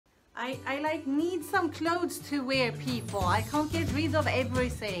I like need some clothes to wear, people. I can't get rid of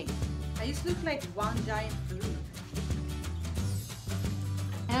everything. I just look like one giant food.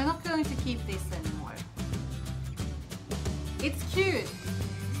 And I'm not going to keep this anymore. It's cute,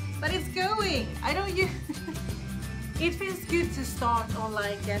 but it's going. I don't use. It feels good to start on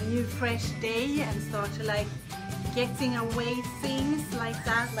like a new fresh day and start to like getting away things like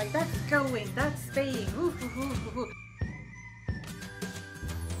that. Like that's going, that's staying. Ooh, ooh, ooh, ooh.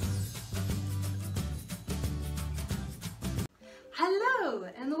 Hello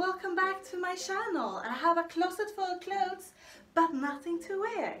and welcome back to my channel. I have a closet full of clothes but nothing to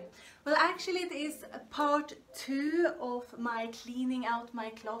wear. Well, actually it is part 2 of my cleaning out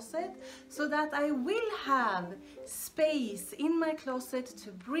my closet, so that I will have space in my closet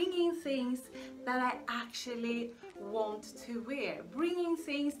to bring in things that I actually want to wear, bringing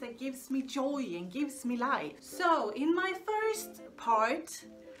things that gives me joy and gives me life. So in my first part,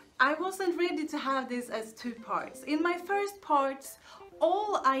 I wasn't ready to have this as 2 parts. In my first parts,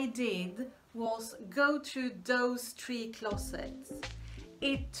 all I did was go through those 3 closets.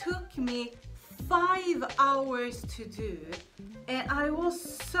 It took me 5 hours to do, and I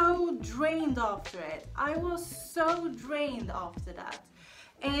was so drained after it. I was so drained after that.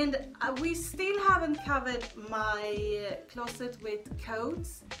 And we still haven't covered my closet with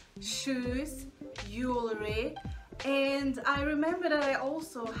coats, shoes, jewelry. And I remember that I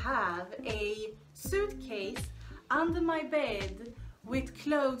also have a suitcase under my bed with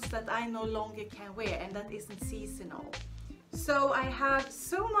clothes that I no longer can wear and that isn't seasonal. So I have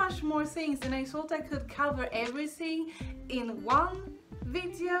so much more things, and I thought I could cover everything in one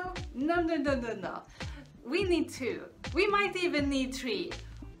video. No. We need 2. We might even need 3.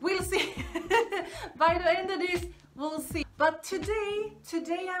 We'll see. By the end of this, we'll see. But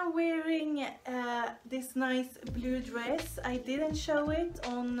today I'm wearing this nice blue dress. I didn't show it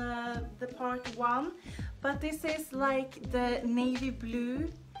on the part 1, but this is like the navy blue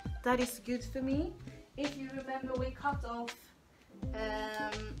that is good for me. If you remember, we cut off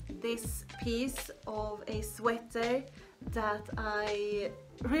this piece of a sweater that I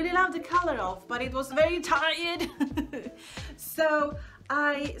really love the color of, but it was very tired. So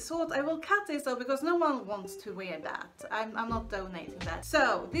I thought I will cut this off because no one wants to wear that. I'm not donating that.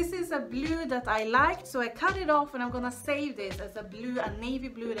 So this is a blue that I liked, so I cut it off, and I'm gonna save this as a blue, a navy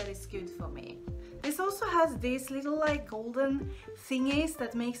blue that is good for me. This also has these little like golden thingies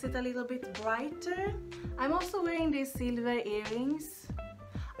that makes it a little bit brighter. I'm also wearing these silver earrings.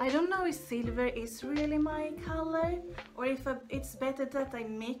 I don't know if silver is really my color, or if it's better that I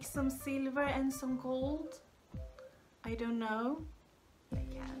mix some silver and some gold. I don't know. I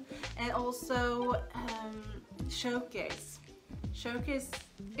can. And also chokers. Chokers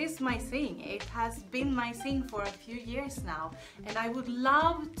is my thing. It has been my thing for a few years now, and I would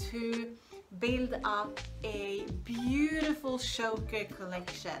love to build up a beautiful choker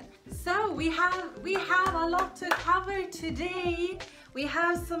collection. So we have a lot to cover today. We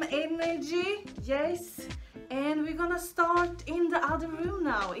have some energy, yes, and we're gonna start in the other room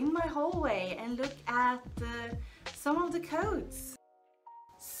now, in my hallway, and look at some of the coats.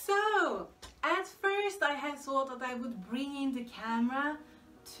 So at first I had thought that I would bring in the camera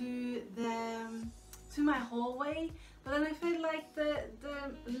to my hallway, but then I felt like the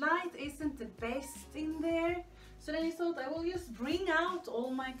light isn't the best in there. So then I thought I will just bring out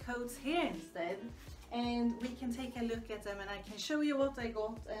all my coats here instead, and we can take a look at them, and I can show you what I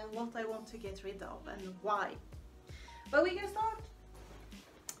got and what I want to get rid of and why. But we can start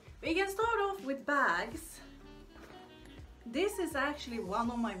off with bags. This is actually one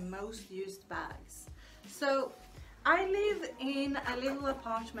of my most used bags. So I live in a little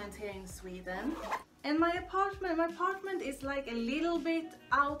apartment here in Sweden, and my apartment is like a little bit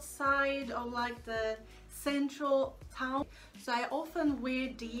outside of like the central town. So I often wear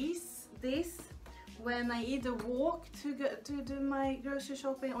this when I either walk to do my grocery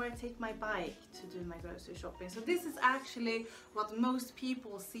shopping, or I take my bike to do my grocery shopping. So this is actually what most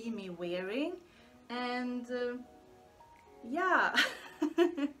people see me wearing, and yeah.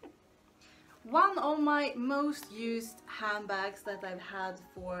 One of my most used handbags that I've had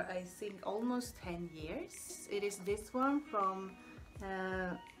for I think almost 10 years. It is this one from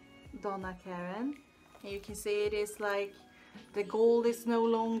Donna Karan. And you can see it is like the gold is no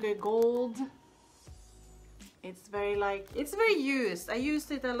longer gold. It's very used. I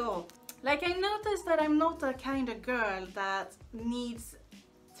used it a lot. Like, I noticed that I'm not a kind of girl that needs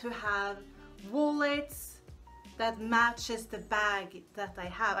to have wallets that matches the bag that I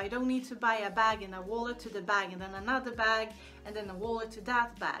have. I don't need to buy a bag and a wallet to the bag and then another bag and then a wallet to that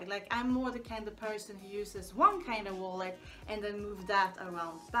bag. Like, I'm more the kind of person who uses one kind of wallet and then move that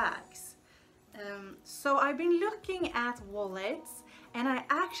around bags. So I've been looking at wallets, and I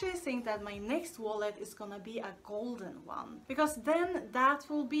actually think that my next wallet is gonna be a golden one, because then that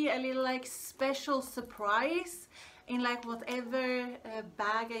will be a little like special surprise in like whatever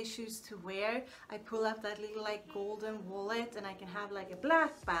bag I choose to wear. I pull up that little like golden wallet and I can have like a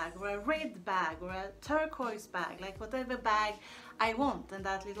black bag or a red bag or a turquoise bag, like whatever bag I want, and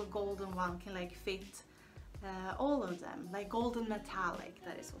that little golden one can like fit all of them, like golden metallic.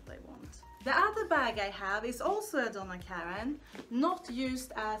 That is what I want. The other bag I have is also a Donna Karan, not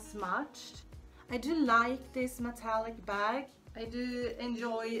used as much. I do like this metallic bag. I do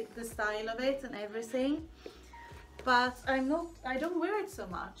enjoy the style of it and everything, but I don't wear it so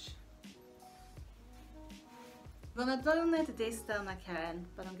much. I'm gonna donate this Donna Karan,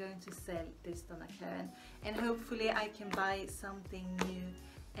 but I'm going to sell this Donna Karan, and hopefully I can buy something new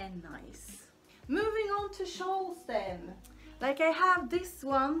and nice. Moving on to shawls then. Like, I have this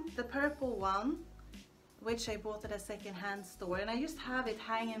one, the purple one, which I bought at a second-hand store, and I just have it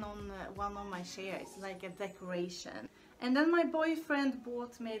hanging on one of my chairs, like a decoration. And then my boyfriend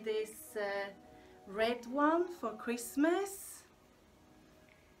bought me this red one for Christmas,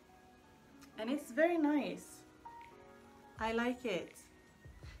 and it's very nice. I like it.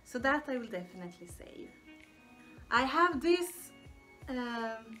 So that I will definitely save. I have this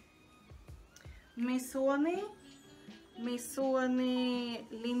Missoni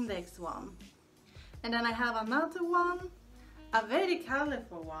Lindex one, and then I have another one, a very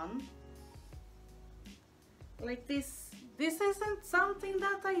colorful one. Like this isn't something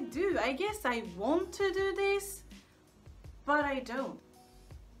that I do. I guess I want to do this, but I don't.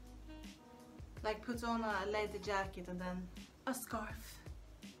 Like, put on a leather jacket and then a scarf.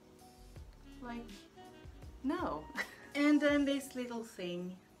 Like, no. And then this little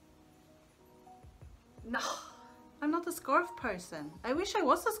thing. No, I'm not a scarf person. I wish I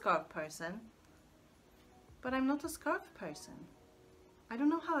was a scarf person, but I'm not a scarf person. I don't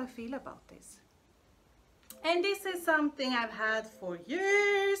know how I feel about this. And this is something I've had for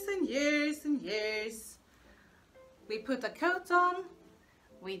years and years and years. We put a coat on,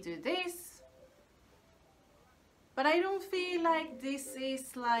 we do this, but I don't feel like this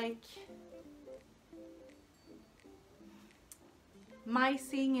is like my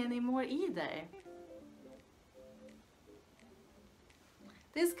thing anymore either.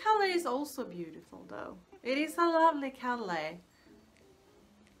 This color is also beautiful though. It is a lovely color.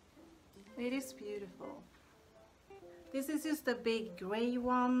 It is beautiful. This is just a big gray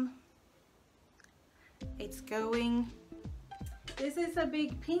one. It's going. This is a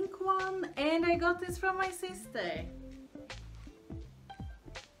big pink one, and I got this from my sister.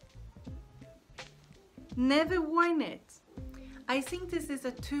 Never worn it. I think this is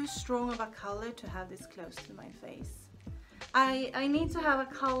a too strong of a color to have this close to my face. I need to have a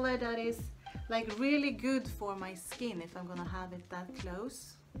color that is like really good for my skin if I'm gonna have it that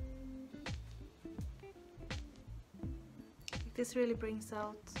close. This really brings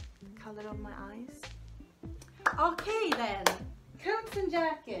out the color of my eyes. Okay then, coats and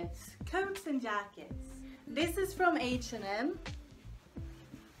jackets. Coats and jackets. This is from H&M.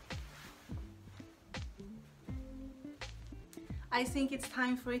 I think it's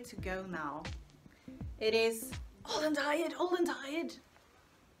time for it to go now. It is old and tired, old and tired,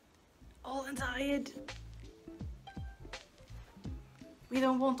 old and tired. We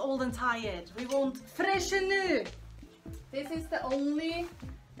don't want old and tired, we want fresh and new. This is the only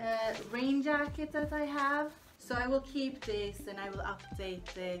rain jacket that I have, so I will keep this and I will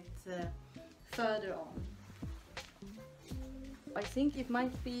update it further on. I think it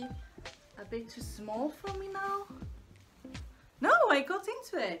might be a bit too small for me now. No, I got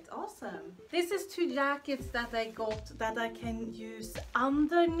into it. Awesome. This is two jackets that I got that I can use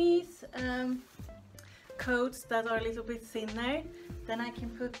underneath coats that are a little bit thinner. Then I can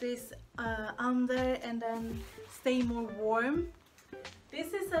put this under and then stay more warm.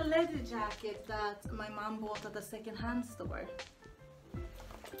 This is a leather jacket that my mom bought at a second-hand store.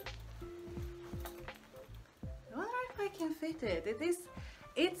 I wonder if I can fit it.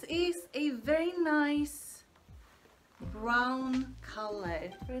 It is a very nice brown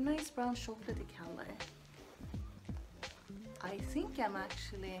color, very nice brown chocolatey color. I think I'm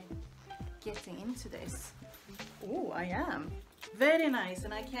actually getting into this. Oh, I am. Very nice,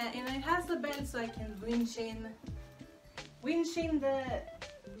 and it has a belt so I can winch in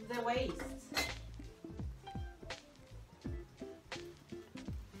the waist.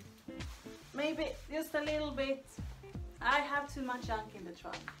 maybe just a little bit. I have too much junk in the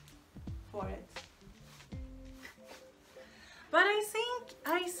trunk for it. But I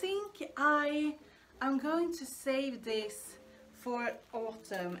think I'm going to save this for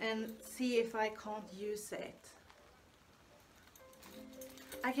autumn and see if I can't use it.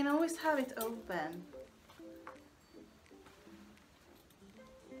 I can always have it open.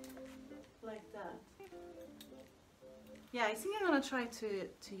 Like that. Yeah, I think I'm gonna try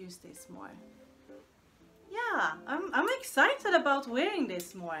to use this more. Yeah, I'm excited about wearing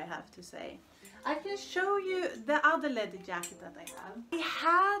this more, I have to say. I can show you the other leather jacket that I have. I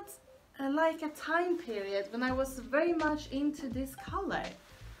had like a time period when I was very much into this color.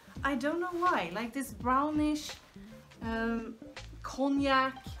 I don't know why, like this brownish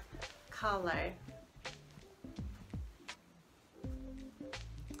cognac color.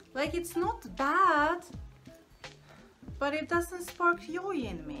 Like, it's not bad, but it doesn't spark joy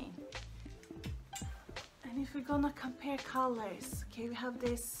in me. And if we're gonna compare colors, okay, we have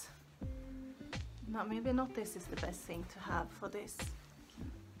this. No, maybe not this is the best thing to have for this.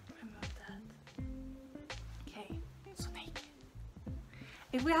 Remove that. Okay, so naked.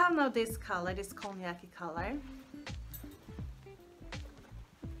 If we have now this color, this cognac color,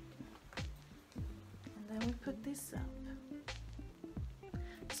 and then we put this up.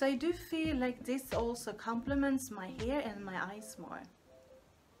 So I do feel like this also complements my hair and my eyes more.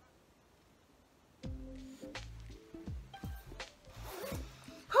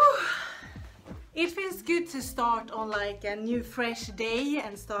 It feels good to start on like a new fresh day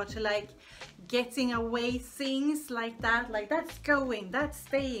and start to like getting away things like that. Like that's going, that's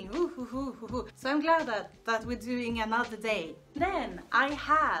staying. Ooh, ooh, ooh, ooh, ooh. So I'm glad that we're doing another day. Then I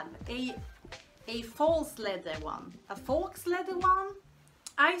have a false leather one, a fox leather one.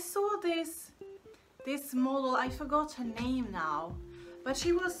 I saw this model, I forgot her name now, but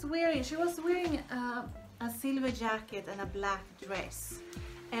she was wearing a silver jacket and a black dress,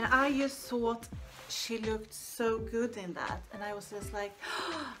 and I just thought she looked so good in that, and I was just like,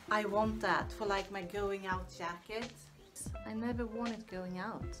 oh, I want that for like my going out jacket. I never worn it going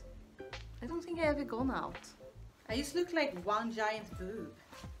out. I don't think I ever gone out. I just look like one giant boob.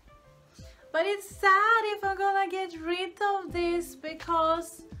 But it's sad if I'm gonna get rid of this,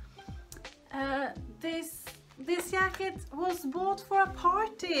 because this jacket was bought for a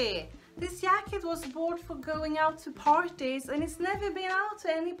party. This jacket was bought for going out to parties, and it's never been out to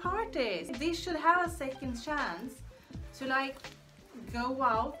any parties. This should have a second chance to like go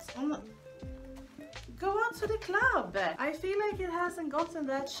out to the club. I feel like it hasn't gotten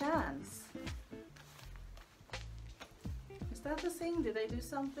that chance. Is that the thing? Did I do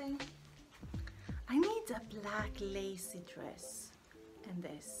something? I need a black lacy dress and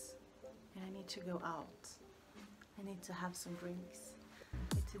this, and I need to go out. I need to have some drinks.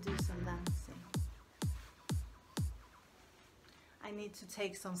 I need to do some dancing. I need to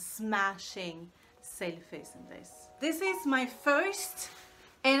take some smashing selfies in this. This is my first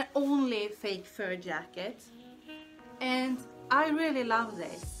and only fake fur jacket, and I really love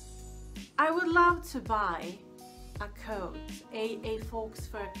this. I would love to buy a coat, a fox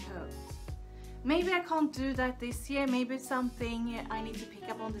fur coat. Maybe I can't do that this year. Maybe it's something I need to pick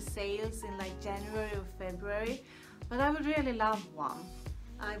up on the sales in like January or February. But I would really love one.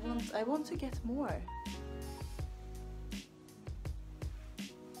 I want to get more.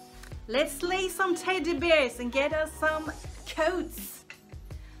 Let's slay some teddy bears and get us some coats.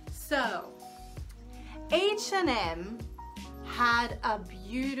 So, H&M had a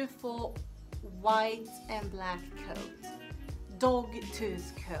beautiful white and black coat. Dog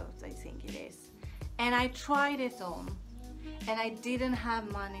tooth coat, I think it is. And I tried it on, and I didn't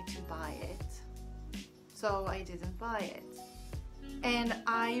have money to buy it. So I didn't buy it. And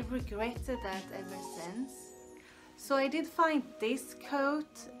I regretted that ever since. So I did find this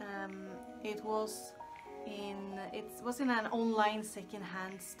coat. It was in an online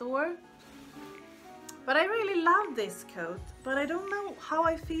second-hand store. But I really love this coat, but I don't know how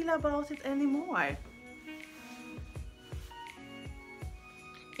I feel about it anymore.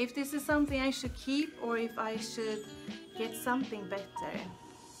 If this is something I should keep, or if I should get something better.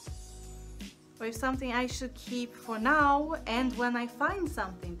 Or if something I should keep for now, and when I find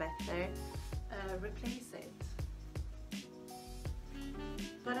something better, replace it.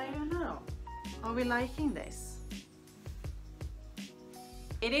 But I don't know. Are we liking this?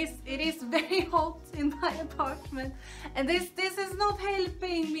 It is very hot in my apartment, and this is not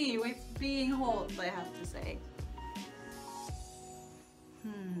helping me with being hot, I have to say.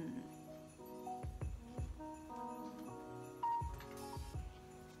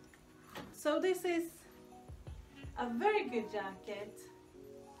 So this is a very good jacket,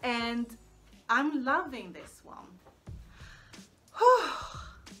 and I'm loving this one.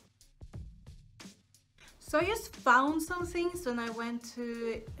 So I just found some things when I went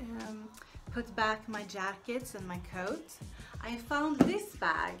to put back my jackets and my coat. I found this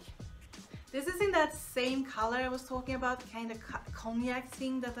bag. This is in that same color I was talking about, kind of cognac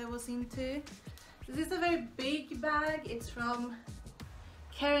thing that I was into. This is a very big bag. It's from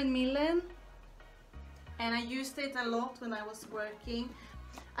Karen Millen, and I used it a lot when I was working.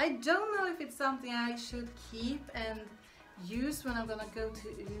 I don't know if it's something I should keep and use when I'm gonna go to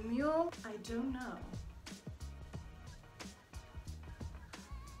Umeå. I don't know.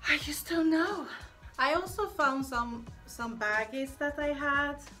 I just don't know. I also found some baggies that I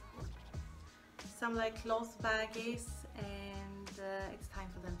had. Some like cloth baggies, and it's time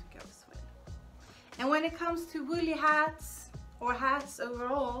for them to go as well. And when it comes to woolly hats or hats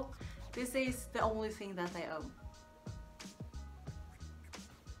overall, this is the only thing that I own.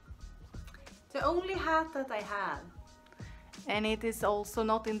 The only hat that I have. And it is also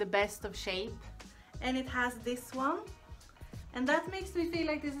not in the best of shape. And it has this one. And that makes me feel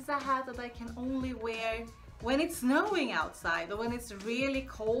like this is a hat that I can only wear when it's snowing outside, or when it's really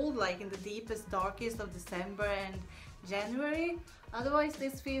cold, like in the deepest, darkest of December and January. Otherwise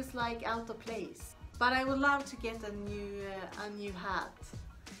this feels like out of place. But I would love to get a new hat.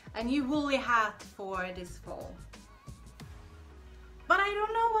 A new woolly hat for this fall. But I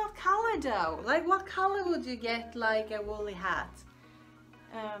don't know what color though. Like, what color would you get like a woolly hat?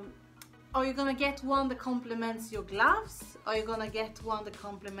 Are you gonna get one that complements your gloves? Are you gonna get one that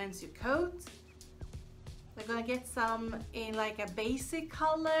complements your coat? Are you gonna get some in like a basic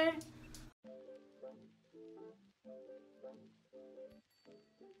color?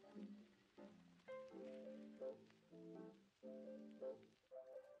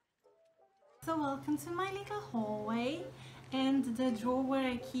 So welcome to my little hallway, and the drawer where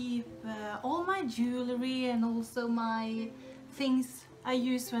I keep all my jewelry and also my things I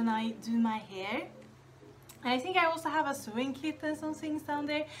use when I do my hair. And I think I also have a sewing kit and some things down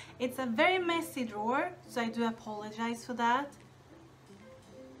there. It's a very messy drawer, so I do apologize for that.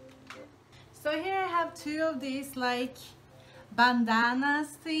 So here I have two of these like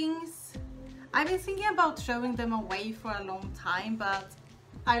bandanas things. I've been thinking about throwing them away for a long time, but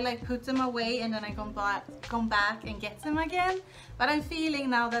I like put them away and then I come back and get them again. But I'm feeling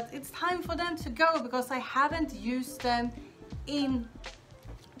now that it's time for them to go because I haven't used them in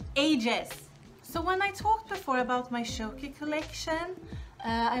ages. So when I talked before about my Shoki collection,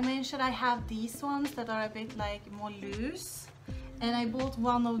 I mentioned I have these ones that are a bit like more loose. And I bought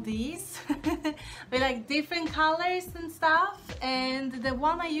one of these with like different colors and stuff. And the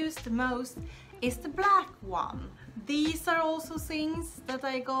one I use the most is the black one. These are also things that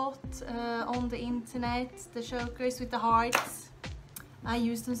I got on the internet, the chokers with the hearts. I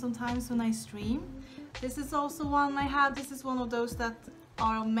use them sometimes when I stream. This is also one I have. This is one of those that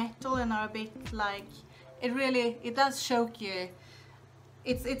are metal and are a bit like, it does choke you.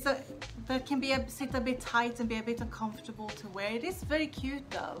 That can be sit a bit tight and be a bit uncomfortable to wear. It is very cute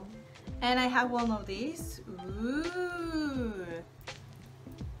though. And I have one of these. Ooh.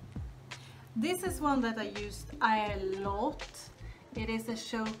 This is one that I used a lot. It is a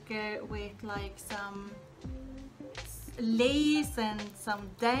choker with like some lace and some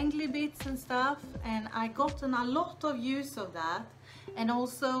dangly bits and stuff, and I gotten a lot of use of that. And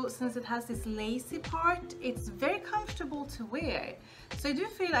also, since it has this lacy part, it's very comfortable to wear. So I do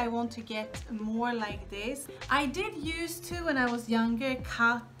feel I want to get more like this. I did used to, when I was younger,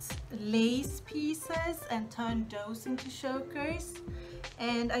 cut lace pieces and turn those into chokers.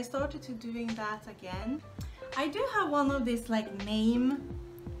 And I started to doing that again. I do have one of these like name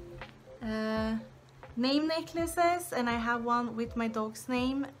necklaces, and I have one with my dog's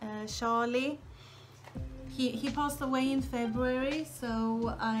name, Charlie. He passed away in February,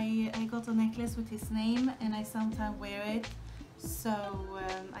 so I got a necklace with his name, and I sometimes wear it. So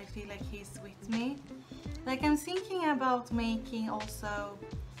I feel like he's with me. Like, I'm thinking about making also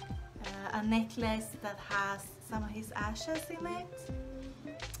a necklace that has some of his ashes in it.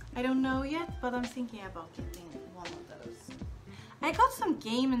 I don't know yet, but I'm thinking about getting one of those. I got some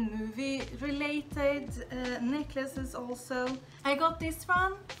game and movie related necklaces also. I got this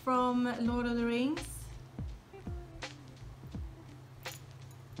one from Lord of the Rings.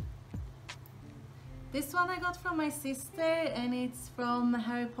 This one I got from my sister, and it's from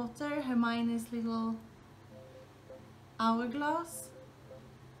Harry Potter, Hermione's little hourglass.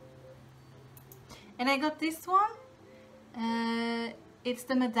 And I got this one. It's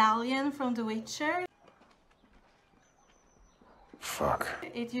the medallion from The Witcher. Fuck.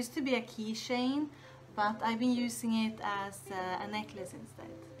 It used to be a keychain, but I've been using it as a necklace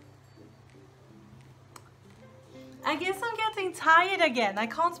instead. I guess I'm getting tired again. I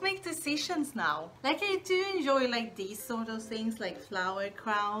can't make decisions now. Like, I do enjoy like these sort of things, like flower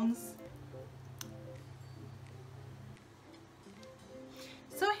crowns.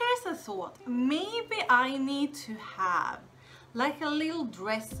 So here's a thought. Maybe I need to have like a little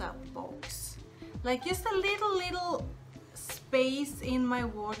dress-up box. Like just a little space in my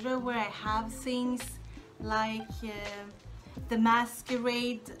wardrobe where I have things like the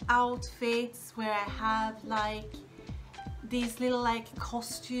masquerade outfits, where I have like these little like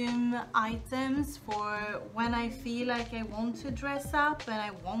costume items for when I feel like I want to dress up and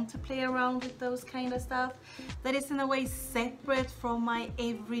I want to play around with those kind of stuff, that is in a way separate from my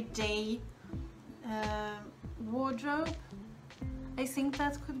everyday wardrobe. I think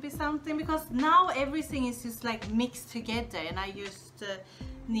that could be something, because now everything is just like mixed together and I just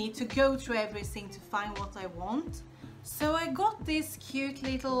need to go through everything to find what I want. So I got this cute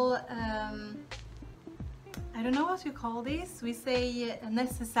little I don't know what you call this. We say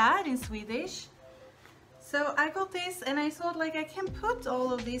necessär in Swedish. So I got this and I thought like I can put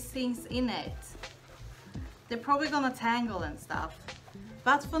all of these things in it. They're probably gonna tangle and stuff.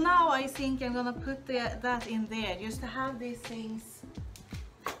 But for now I think I'm gonna put that in there just to have these things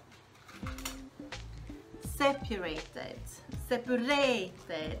separated. Separerat.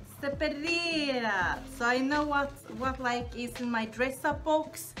 So I know what like is in my dress-up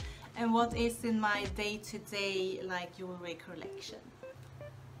box and what is in my day-to-day like jewelry collection.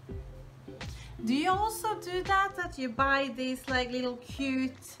 Do you also do that you buy these like little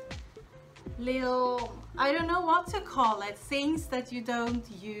cute little, I don't know what to call it, things that you don't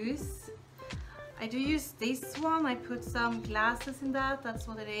use? I do use this one. I put some glasses in that's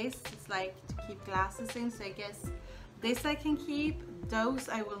what it is. It's like to keep glasses in, so I guess this I can keep, those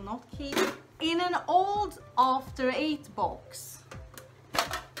I will not keep. In an old After 8 box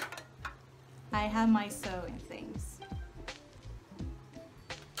I have my sewing things.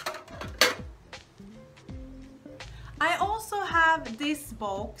 I also have this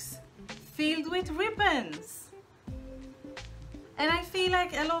box filled with ribbons. And I feel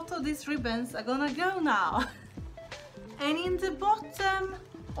like a lot of these ribbons are gonna go now. And in the bottom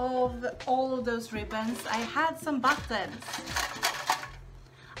of all of those ribbons I had some buttons.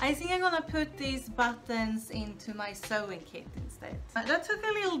 I think I'm gonna put these buttons into my sewing kit instead. That took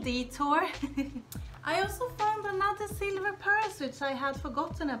a little detour. I also found another silver purse which I had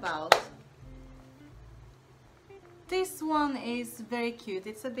forgotten about. This one is very cute.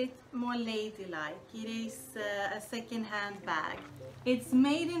 It's a bit more ladylike. It is a second-hand bag. It's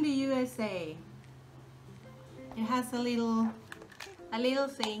made in the USA. It has a little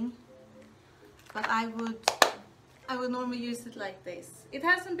thing, but I would normally use it like this. It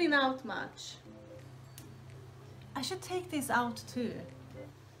hasn't been out much. I should take this out too.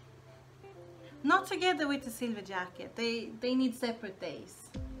 Not together with the silver jacket. They need separate days.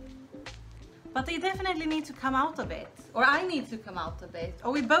 But they definitely need to come out a bit. Or I need to come out a bit.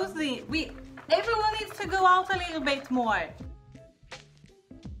 Or we both need, everyone needs to go out a little bit more.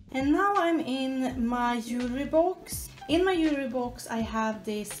 And now I'm in my jewelry box. In my jewelry box I have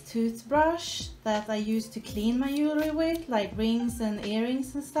this toothbrush that I use to clean my jewelry with, like rings and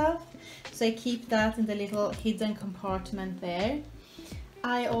earrings and stuff. So I keep that in the little hidden compartment there.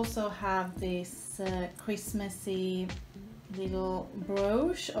 I also have this Christmassy little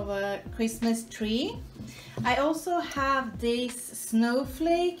brooch of a Christmas tree. I also have this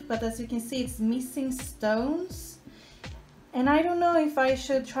snowflake, but as you can see it's missing stones. And I don't know if I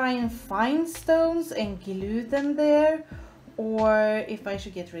should try and find stones and glue them there, or if I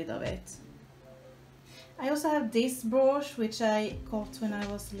should get rid of it. I also have this brooch which I got when I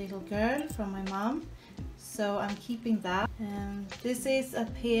was a little girl from my mom, so I'm keeping that. This is a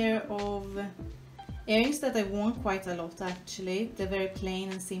pair of earrings that I worn quite a lot actually. They're very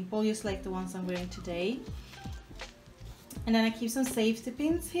plain and simple, just like the ones I'm wearing today. And then I keep some safety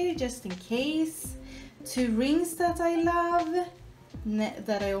pins here just in case. 2 rings that I love,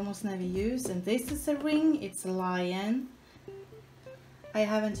 that I almost never use, and this is a ring, it's a lion. I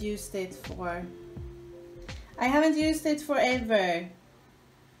haven't used it forever.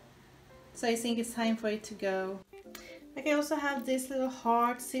 So I think it's time for it to go. Like I also have this little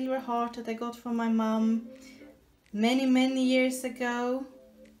heart, silver heart that I got from my mom many years ago.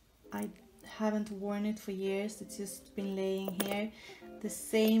 I haven't worn it for years, it's just been laying here. The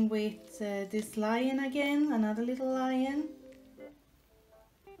same with this lion again, another little lion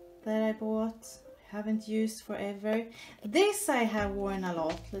that I bought. I haven't used forever. This I have worn a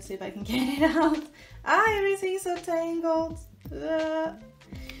lot. Let's see if I can get it out. Everything's so tangled.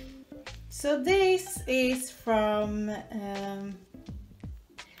 So this is from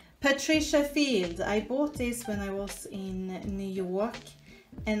Patricia Field. I bought this when I was in New York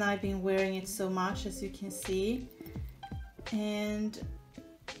and I've been wearing it so much, as you can see. And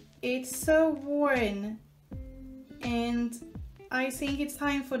it's so worn, and I think it's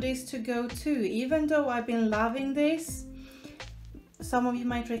time for this to go too. Even though I've been loving this, some of you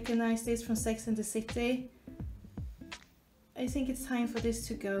might recognize this from Sex and the City. I think it's time for this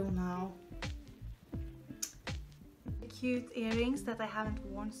to go now. Cute earrings that I haven't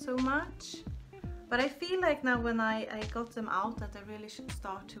worn so much, but I feel like now when I got them out that I really should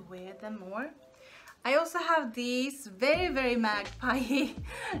start to wear them more. I also have these very magpie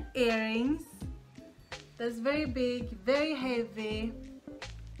earrings. That's very big, very heavy,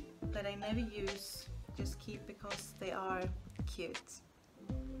 that I never use, just keep because they are cute.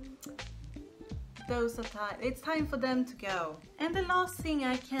 Those are time. It's time for them to go. And the last thing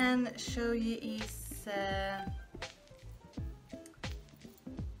I can show you is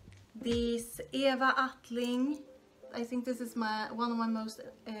this Eva Attling. I think this is one of my most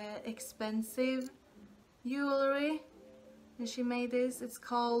expensive jewelry, and she made this. It's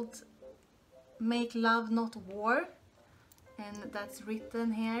called Make Love Not War, and that's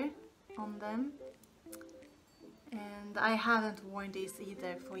written here on them. And I haven't worn this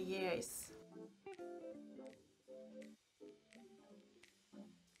either for years.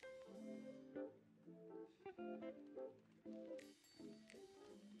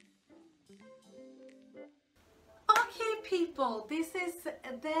 Okay people, this is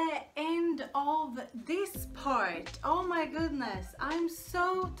the end of this part. Oh my goodness, I'm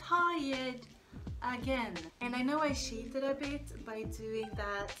so tired again. And I know I cheated a bit by doing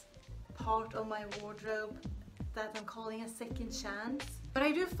that part of my wardrobe that I'm calling a second chance. But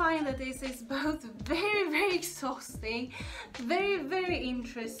I do find that this is both very exhausting, very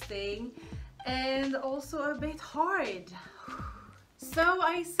interesting, and also a bit hard. So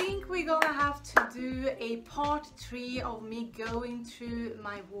I think we're gonna have to do a part 3 of me going through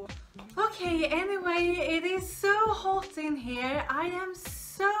my wardrobe. Okay, anyway, it is so hot in here. I am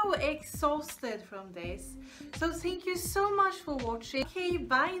so exhausted from this. So thank you so much for watching. Okay,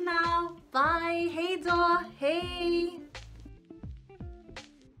 bye now. Bye. Hej då. Hej.